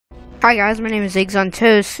Hi guys, my name is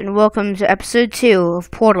EggsOnToast, and welcome to episode 2 of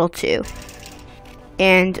Portal 2.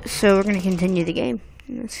 And so we're going to continue the game.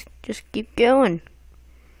 Let's just keep going.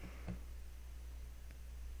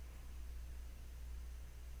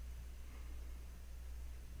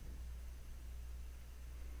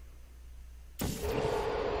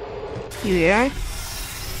 Here we are.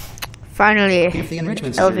 Finally, if the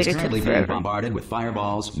enrichment center elevator is currently took being forever. bombarded with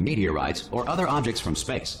fireballs, meteorites, or other objects from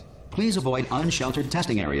space, please avoid unsheltered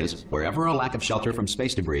testing areas wherever a lack of shelter from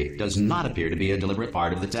space debris does not appear to be a deliberate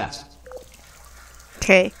part of the test.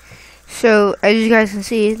 Okay, so as you guys can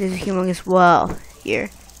see, there's a humongous wall here.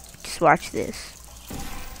 Just watch this.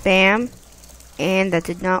 Bam. And that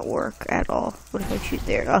did not work at all. What if I shoot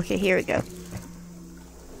there? Okay, here we go.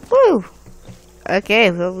 Woo!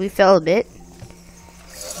 Okay, well, we fell a bit.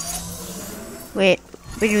 Wait,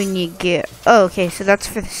 where do we need to get? Oh, okay, so that's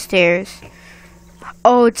for the stairs.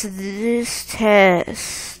 Oh, it's this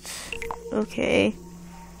test. Okay.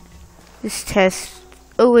 This test.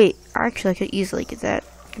 Oh, wait. Actually, I could easily get that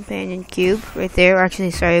companion cube right there. Actually,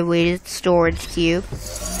 sorry, weighted storage cube.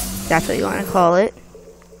 That's what you want to call it.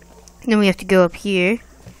 And then we have to go up here.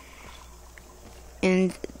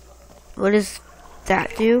 And what does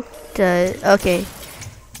that do? Okay.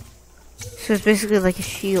 So it's basically like a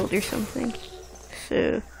shield or something.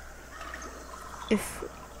 So if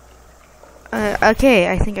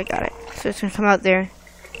okay, I think I got it. So it's gonna come out there.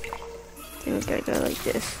 Then we gotta go like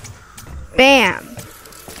this. Bam!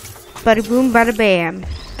 Bada boom, bada bam.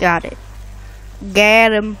 Got it.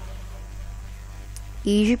 Got him.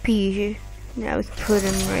 Easy peasy. Now we can put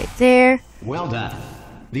him right there. Well done.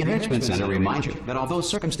 The Enrichment Center reminds you that although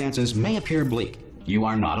circumstances may appear bleak, you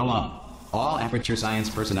are not alone. All Aperture Science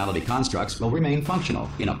personality constructs will remain functional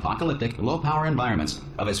in apocalyptic, low-power environments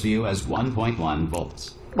of as few as 1.1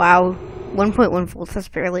 volts. Wow, 1.1 volts, that's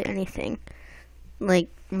barely anything. Like,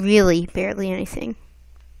 really barely anything.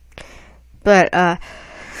 But,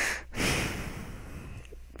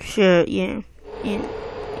 sure, yeah.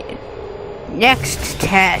 Next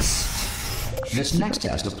test. This next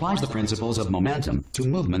test applies the principles of momentum to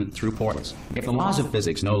movement through portals. If the laws of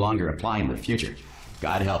physics no longer apply in the future,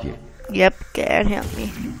 God help you. Yep, God help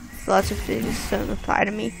me. Lots of physics don't apply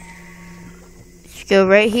to me. Let's go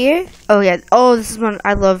right here. Oh yeah. Oh, this is one.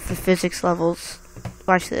 I love the physics levels.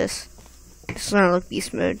 Watch this. This is when I look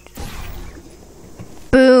beast mode.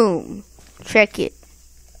 Boom. Check it.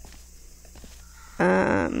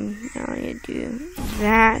 Now I need to do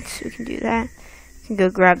that. We can do that. We can go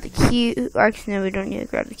grab the cube. Actually, no, we don't need to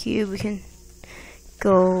grab the cube. We can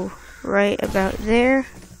go right about there.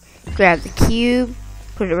 Grab the cube.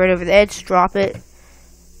 Put it right over the edge, drop it,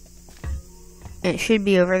 and it should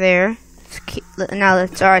be over there. Now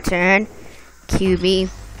it's our turn. QB,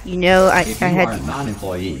 you know I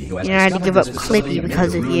had to give up Clippy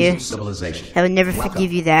because of you. I would never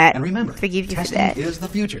forgive you that. And remember, forgive you for testing that. is the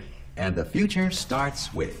future, and the future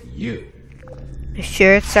starts with you.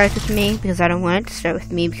 Sure, it starts with me because I don't want it to start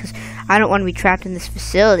with me because I don't want to be trapped in this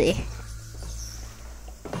facility.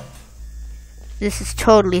 This is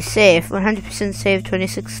totally safe. 100% safe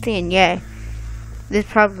 2016. Yay. This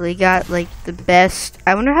probably got, like, the best.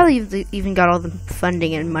 I wonder how they even got all the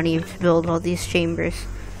funding and money to build all these chambers.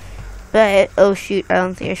 But, oh shoot, I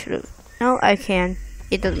don't think I should have. No, I can.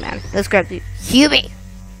 It doesn't matter. Let's grab the Hubie.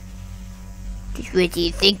 What do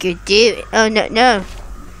you think you're doing? Oh, no, no.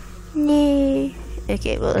 No.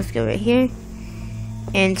 Okay, well, let's go right here.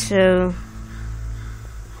 And so.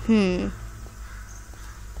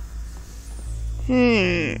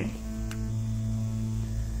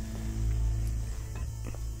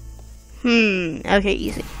 Okay,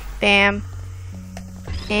 easy. Bam.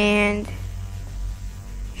 And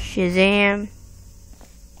Shazam.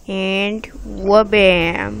 And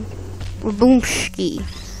wabam. Waboomski.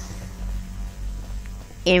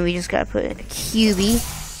 And we just gotta put in a QB.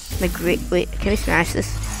 Wait, can we smash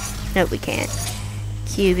this? No, we can't.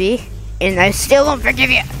 QB. And I still won't forgive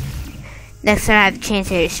you. Next time I have a chance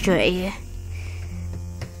to destroy you.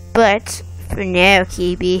 But for now,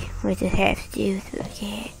 QB, what does it have to do with the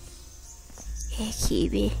cat? Yeah,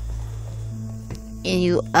 QB. And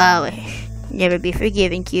you always never be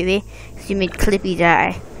forgiven, QB, because you made Clippy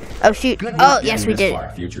die. Oh shoot! Good Oh luck yes, getting we this did. far,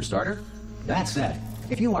 future starter. That said,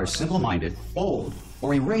 if you are simple-minded, old,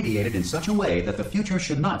 or irradiated in such a way that the future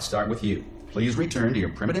should not start with you, please return to your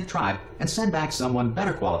primitive tribe and send back someone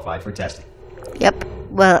better qualified for testing. Yep.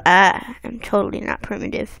 Well, I am totally not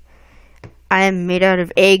primitive. I am made out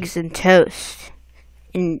of eggs and toast.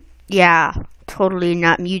 And yeah, totally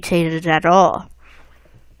not mutated at all.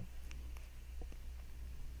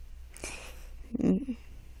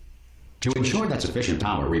 To ensure that sufficient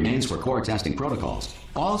power remains for core testing protocols,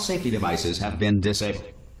 all safety devices have been disabled.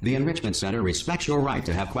 The Enrichment Center respects your right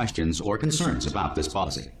to have questions or concerns about this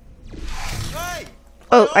policy. Hey!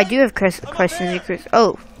 Oh, I do have questions.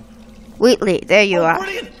 Oh, Wheatley, there you are.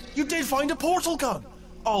 Brilliant! You did find a portal gun!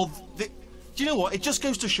 Oh, do you know what? It just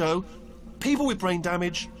goes to show, people with brain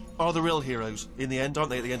damage are the real heroes in the end,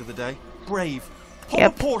 aren't they, at the end of the day? Brave. Pop a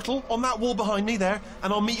portal on that wall behind me there,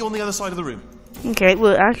 and I'll meet you on the other side of the room. Okay,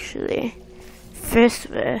 well, actually, first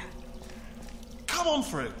of all... Come on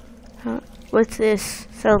through! What's this?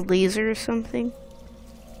 Is that a laser or something?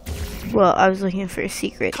 Well, I was looking for a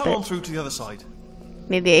secret, Come on through to the other side.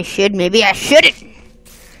 maybe I should, maybe I shouldn't!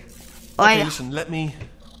 Okay, listen, let me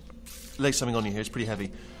lay something on you here. It's pretty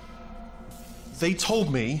heavy. They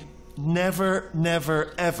told me never,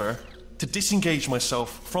 never, ever to disengage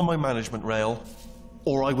myself from my management rail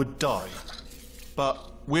or I would die. But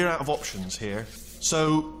we're out of options here.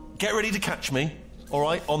 So get ready to catch me,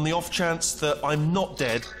 alright? On the off chance that I'm not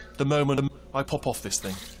dead the moment I pop off this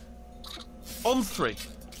thing. On 3.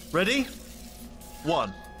 Ready?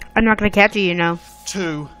 1. I'm not gonna catch you, you know.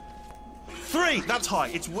 2. 3. That's high.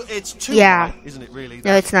 It's too Yeah. high, isn't it? Really?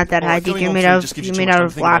 No, it's not that high, dude. You're made out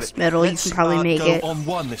of glass metal. You Let's, can probably make go it. on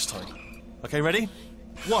 1 this time. Okay, ready?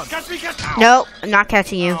 1. Catch me, catch me! No, I'm not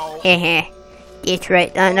catching you. Ow. Heh. That's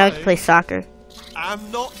right. Now I can play soccer.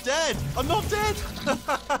 I'm not dead. I'm not dead.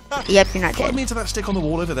 Yep, you're not Follow dead. me into that stick on the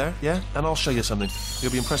wall over there, yeah? And I'll show you something.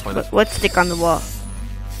 You'll be impressed by that. What stick on the wall?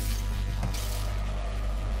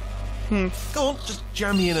 Go on, just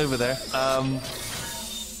jam me in over there.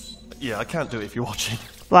 Yeah, I can't do it if you're watching.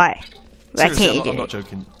 Why? Why Seriously, can't you I'm do not it?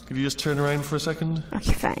 joking. Could you just turn around for a second?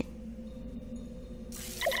 Okay, fine.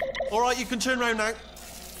 Alright, you can turn around now.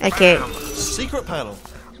 Okay. Bam. Secret panel.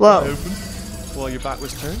 Whoa. Open while your back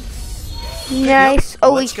was turned. Nice.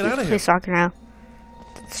 Oh, we Let's get out can of play here. soccer now.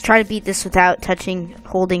 Let's try to beat this without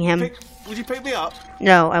holding him. Would you pick me up?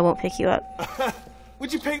 No, I won't pick you up.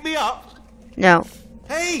 Would you pick me up? No.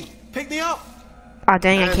 Hey, pick me up. Aw,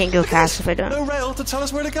 dang, I can't go Look at fast this. if I don't. No rail to tell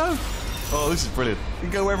us where to go. Oh, this is brilliant. We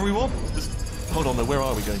can go wherever we want. Just, hold on though, where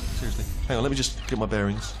are we going? Seriously. Hang on, let me just get my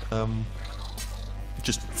bearings.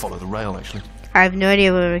 Just follow the rail, actually. I have no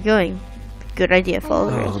idea where we're going. Good idea, follow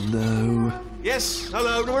the rail. Oh no. Yes,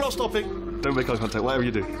 hello, no, we're not stopping. Don't make eye contact, whatever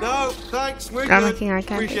you do. No, thanks, we're I'm good. making eye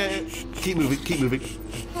contact. Appreciate it. Keep moving, keep moving.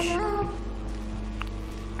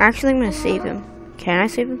 Actually, I'm gonna save him. Can I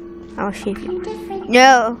save him? I'll save him.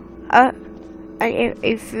 No!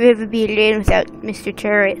 If you ever be alone without Mr.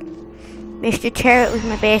 Turret. Mr. Turret was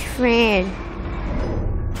my best friend.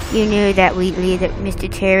 You knew that, Wheatley, that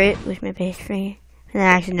Mr. Turret was my best friend. And I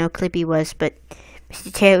actually know Clippy was, but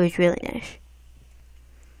Mr. Turret was really nice.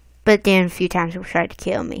 But then a few times he tried to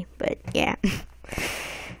kill me, but yeah.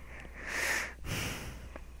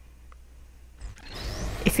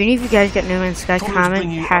 If any of you guys got No Man's Sky, comment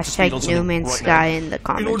hashtag No Man's Sky in the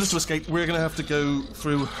comments. In order to escape, we're going to have to go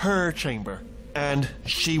through her chamber. And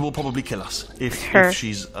she will probably kill us if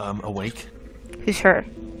she's awake. Who's her?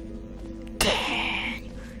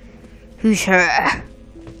 Who's her?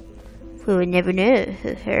 We would never know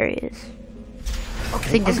who her is. Okay, I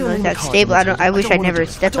think this is that stable. I wish I'd never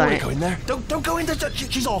stepped on it. Go in there. Don't go in there.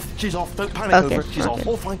 She's off. She's off. Don't panic Okay, over. She's off. okay.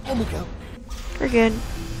 All fine. On we go. We're good.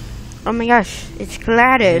 Oh my gosh, it's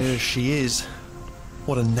Gladys. There she is.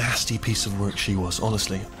 What a nasty piece of work she was.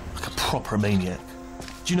 Honestly, like a proper maniac.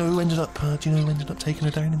 Do you know who ended up? Taking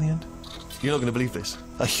her down in the end? You're not going to believe this.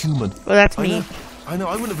 A human. Well, that's me. I know.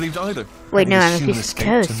 I wouldn't have believed either. Wait, no, This I'm a human piece of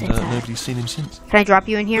escaped toast, and, I thought. nobody's seen him since. Can I drop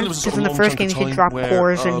you in here? Well, it was Because a in the long first chunk game of you could time drop where,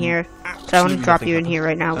 cores in here. So I want to absolutely drop you in nothing here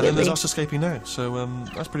right now, happened. And then there's Whitley. us escaping now. So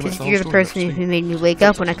that's pretty much Because the whole you're the story, person actually. who made me wake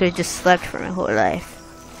up when I could have just slept for my whole life.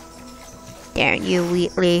 Darn you,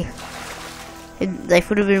 Wheatley. Life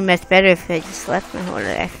would have been much better if I just slept my whole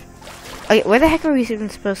life. Okay, where the heck are we even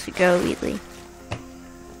supposed to go, Wheatley?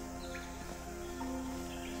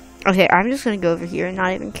 Okay, I'm just gonna go over here and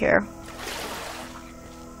not even care.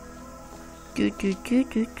 How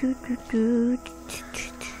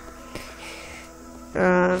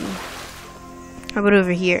about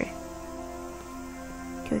over here?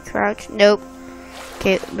 Can we crouch? Nope.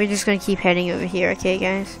 Okay, we're just gonna keep heading over here, okay,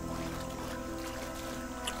 guys?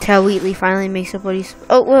 Till Wheatley finally makes up what he's...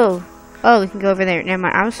 Oh, whoa! Oh, we can go over there. Never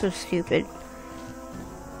mind, I was so stupid.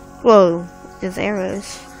 Whoa, there's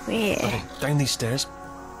arrows. Yeah. Okay, down these stairs.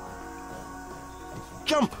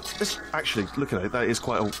 Jump! This, actually, look at it. That's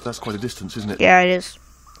quite a distance, isn't it? Yeah, it is.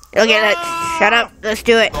 Okay, that. Shut up. Let's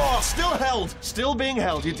do it. Oh, still held. Still being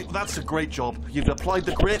held. That's a great job. You've applied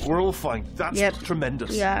the grit. We're all fine. That's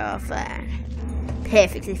tremendous. Yeah, fine.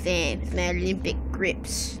 Perfectly fine with my Olympic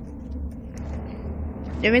grips.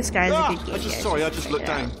 No Man's Sky is a good game. Sorry, I just looked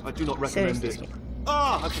down. I do not recommend it.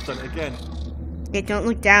 I've just done it again. Okay, don't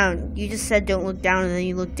look down. You just said don't look down, and then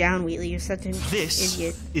you look down, Wheatley. You're such an idiot. This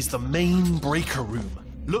is the main breaker room.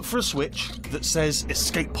 Look for a switch that says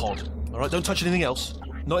escape pod. Alright, don't touch anything else.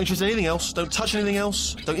 Not interested in anything else. Don't touch anything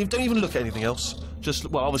else. Don't even look at anything else. Just,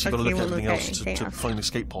 well, obviously you've got to look at everything else to find the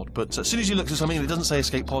escape pod. But as soon as you look at something and it doesn't say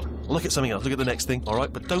escape pod, look at something else. Look at the next thing,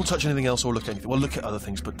 alright? But don't touch anything else or look at anything. Well, look at other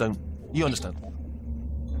things, but don't. You understand.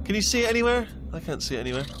 Can you see it anywhere? I can't see it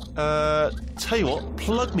anywhere. Tell you what,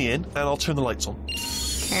 plug me in and I'll turn the lights on.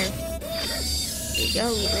 Okay. Here you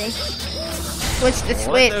go, Wheatley. Switch the switch.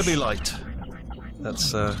 Right, there'll be light.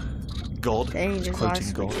 That's, God. Quoting God.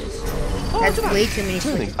 That's way too many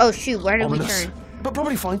switches. Oh shoot, where did we turn? But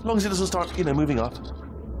probably fine, as long as it doesn't start, moving up.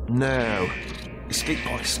 Now. Escape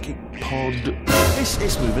pod. It's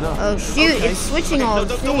moving up. Oh shoot, it's switching all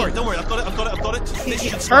the Don't worry, I've got it.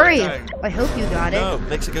 Hurry! I hope you got it. No,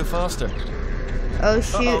 makes it go faster. Oh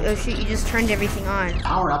shoot, you just turned everything on.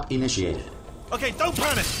 Power up initiated. Okay, don't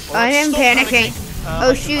panic! I am panicking.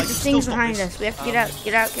 Oh shoot, the thing's behind us. We have to get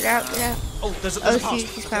out. Oh, there's a shoot,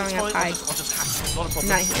 she's powering up high. I'll just hack it, not a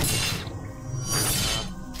problem. I'm not here.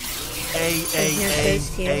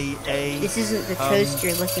 This isn't the toast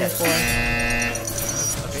you're looking for.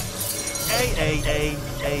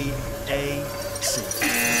 C.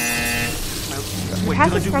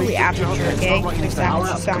 Half is probably aperture, okay? Because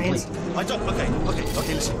that's science.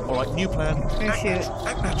 Okay, listen. Alright, new plan. Oh shoot.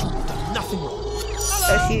 Act natural. You've done nothing wrong.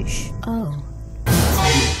 Oh shoot. Oh.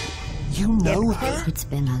 You know her? It's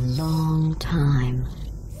been a long time.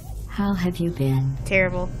 How have you been?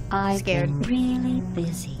 Terrible. I've Scared. been really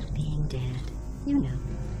busy being dead. You know,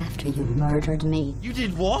 after you murdered me. You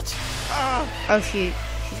did what? Oh shoot.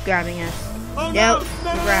 She's grabbing us. Oh Nope.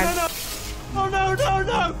 no! Oh no!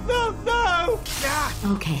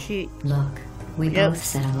 Okay, Shoot. look, we both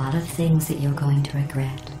said a lot of things that you're going to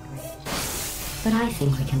regret. But I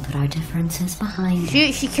think we can put our differences behind us.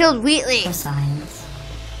 Shoot, she killed Wheatley. For science.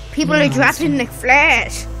 People are dropping the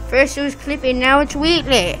flash. First it was Clippy, now it's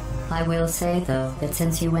Wheatley. I will say, though, that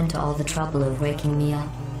since you went to all the trouble of waking me up,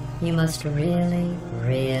 you must really,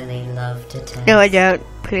 really love to test. No, I don't.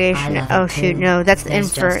 Please. I No. love Oh it shoot, too. no. That's the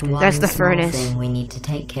There's just one That's the small furnace. thing we need to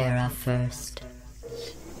take care of first.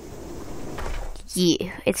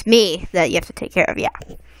 Yeah, it's me that you have to take care of. Yeah.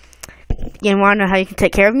 You want to know how you can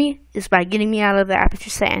take care of me? Is by getting me out of the Aperture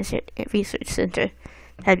Science Research Center.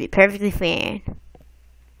 That'd be perfectly fine.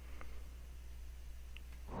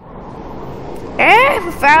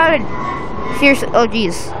 We found. Seriously. Oh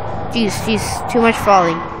jeez. Jeez. Too much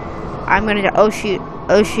falling. I'm gonna. Oh shoot.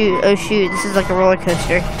 This is like a roller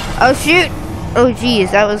coaster. Oh shoot. Oh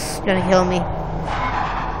jeez. That was gonna kill me.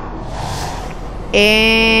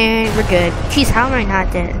 And we're good. Jeez, how am I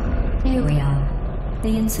not dead? Here we are.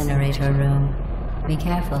 The incinerator room. Be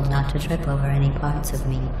careful not to trip over any parts of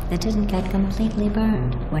me that didn't get completely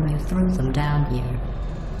burned when you threw them down here.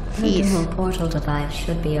 The little portal device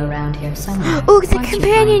should be around here somewhere. Oh, it's a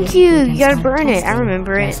companion cube! You gotta burn it. I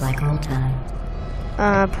remember it. Just like old times.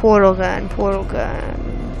 Portal gun.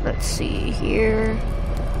 Let's see here.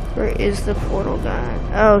 Where is the portal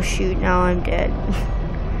gun? Oh shoot, now I'm dead.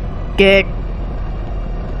 Dead.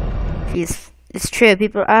 Jeez. It's true,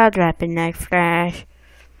 people are dropping that flash.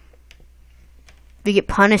 We get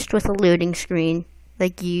punished with a loading screen,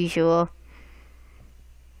 like usual.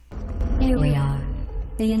 Here we are.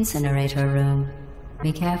 The incinerator room.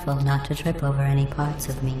 Be careful not to trip over any parts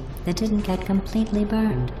of me that didn't get completely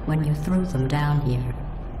burned when you threw them down here.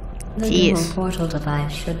 The little portal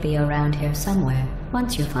device should be around here somewhere.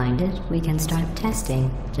 Once you find it, we can start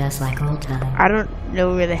testing, just like old times. I don't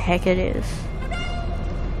know where the heck it is.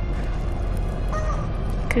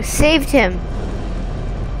 Could've saved him.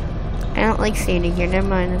 I don't like standing here. Never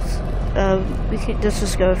mind. Let's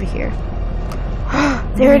just go over here.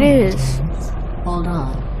 There it is. Hold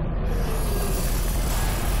on.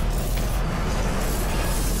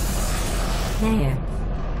 There.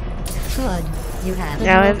 Good. You have the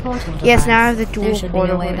now dual portal device. Yes, now I have the dual there should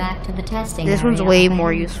portal. Be a way back to the testing this one's area way up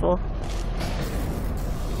more ahead. useful.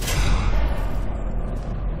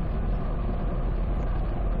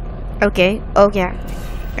 Okay. Oh yeah.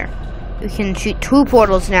 Here. We can shoot 2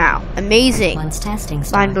 portals now. Amazing. Once testing Mind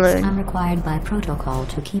starts, blowing. I'm required by protocol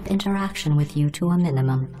to keep interaction with you to a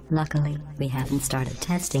minimum. Luckily, we haven't started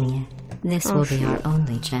testing yet. This will be our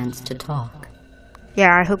only chance to talk.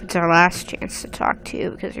 Yeah, I hope it's our last chance to talk to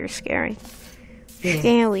you because you're scary. Here,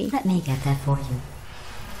 Scary. let me get that for you.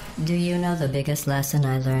 Do you know the biggest lesson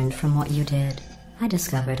I learned from what you did? I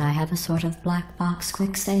discovered I have a sort of black box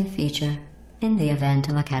quick save feature. In the event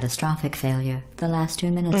of a catastrophic failure, the last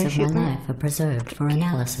 2 minutes of my life are preserved for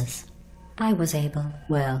analysis. I was able,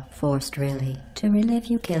 well, forced really, to relive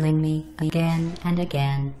you killing me again and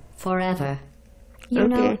again, forever. You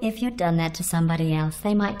know, if you'd done that to somebody else,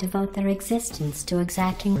 they might devote their existence to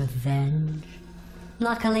exacting revenge.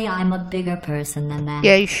 Luckily, I'm a bigger person than that.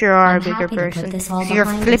 Yeah, you sure are a bigger person. You're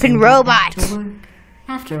a flippin' robot.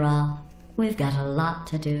 After all, we've got a lot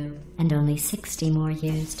to do, and only 60 more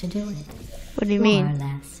years to do it. What do you mean? More or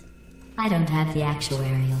less. I don't have the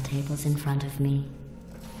actuarial tables in front of me.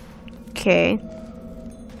 Okay.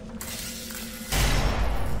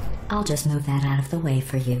 I'll just move that out of the way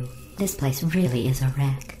for you. This place really is a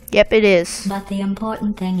wreck. Yep, it is. But the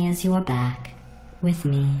important thing is you're back. With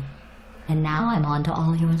me. And now I'm on to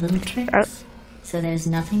all your little tricks. So there's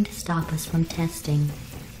nothing to stop us from testing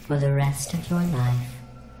for the rest of your life.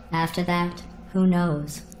 After that, who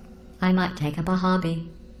knows? I might take up a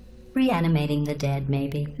hobby. Reanimating the dead,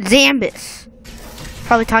 maybe. Zambus.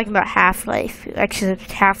 Probably talking about Half-Life. Actually,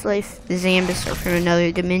 Half-Life, the Zambus are from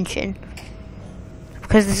another dimension.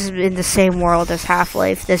 Because this is in the same world as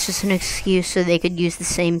Half-Life, that's just an excuse so they could use the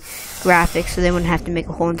same graphics so they wouldn't have to make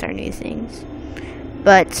a whole entire new things.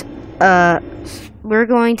 But, we're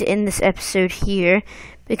going to end this episode here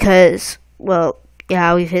because, well,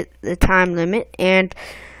 yeah, we've hit the time limit, and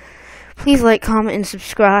please like, comment, and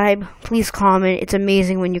subscribe. Please comment. It's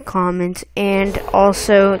amazing when you comment. And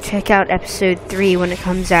also, check out episode 3 when it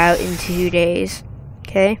comes out in 2 days.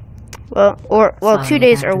 Okay? Well, 2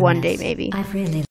 days or 1 day, maybe. I've really